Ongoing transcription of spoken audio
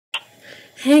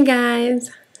Hey guys!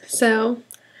 So,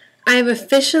 I've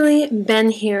officially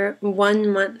been here 1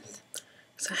 month.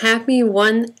 So happy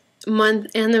 1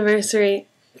 month anniversary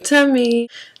to me.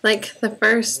 Like the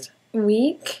first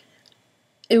week,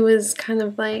 it was kind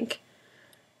of like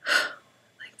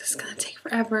this is gonna take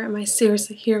forever. Am I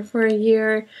seriously here for a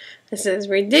year? This is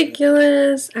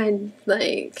ridiculous. I'm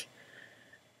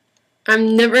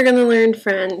never gonna learn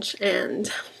French,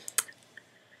 and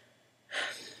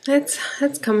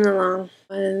it's coming along.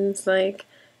 It's like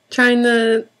trying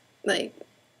to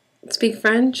speak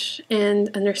French and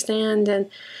understand, and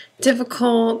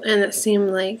difficult, and it seemed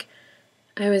like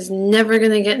I was never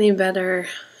gonna get any better,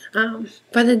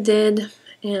 but it did,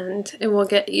 and it will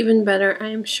get even better, I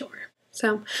am sure.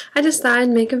 So I just thought I'd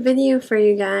make a video for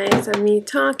you guys of me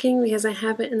talking because I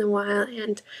haven't in a while,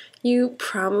 and you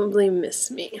probably miss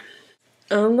me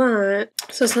a lot.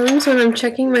 So sometimes when I'm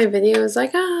checking my videos,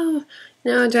 like, oh,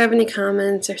 do I have any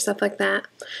comments or stuff like that,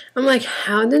 I'm like,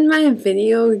 how did my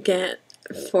video get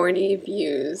 40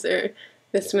 views or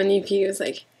this many views?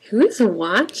 Like, who's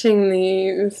watching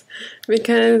these?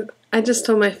 Because I just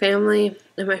told my family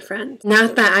and my friends.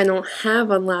 Not that I don't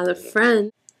have a lot of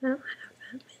friends. I don't have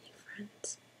that many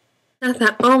friends. Not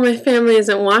that all my family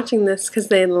isn't watching this because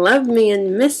they love me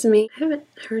and miss me. I haven't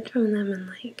heard from them in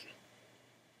like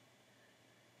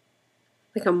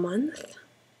a month.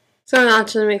 So it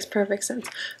actually makes perfect sense.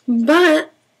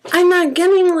 But I'm not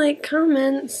getting like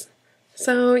comments.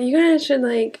 So you guys should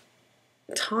like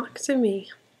talk to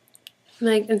me.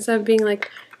 Like instead of being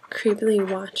like creepily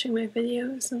watching my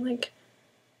videos in like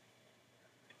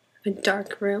a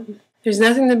dark room. There's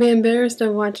nothing to be embarrassed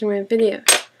of watching my video.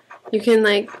 You can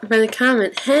like write a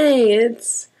comment, hey,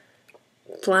 it's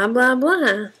blah blah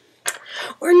blah.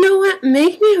 Or know what?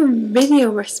 Make me a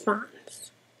video response.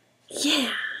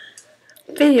 Yeah.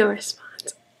 Video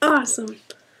response. Awesome.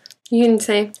 You can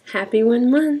say, happy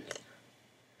 1 month.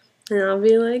 And I'll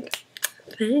be like,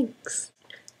 thanks.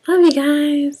 Love you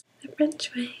guys. The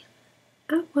French way.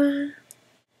 Au revoir.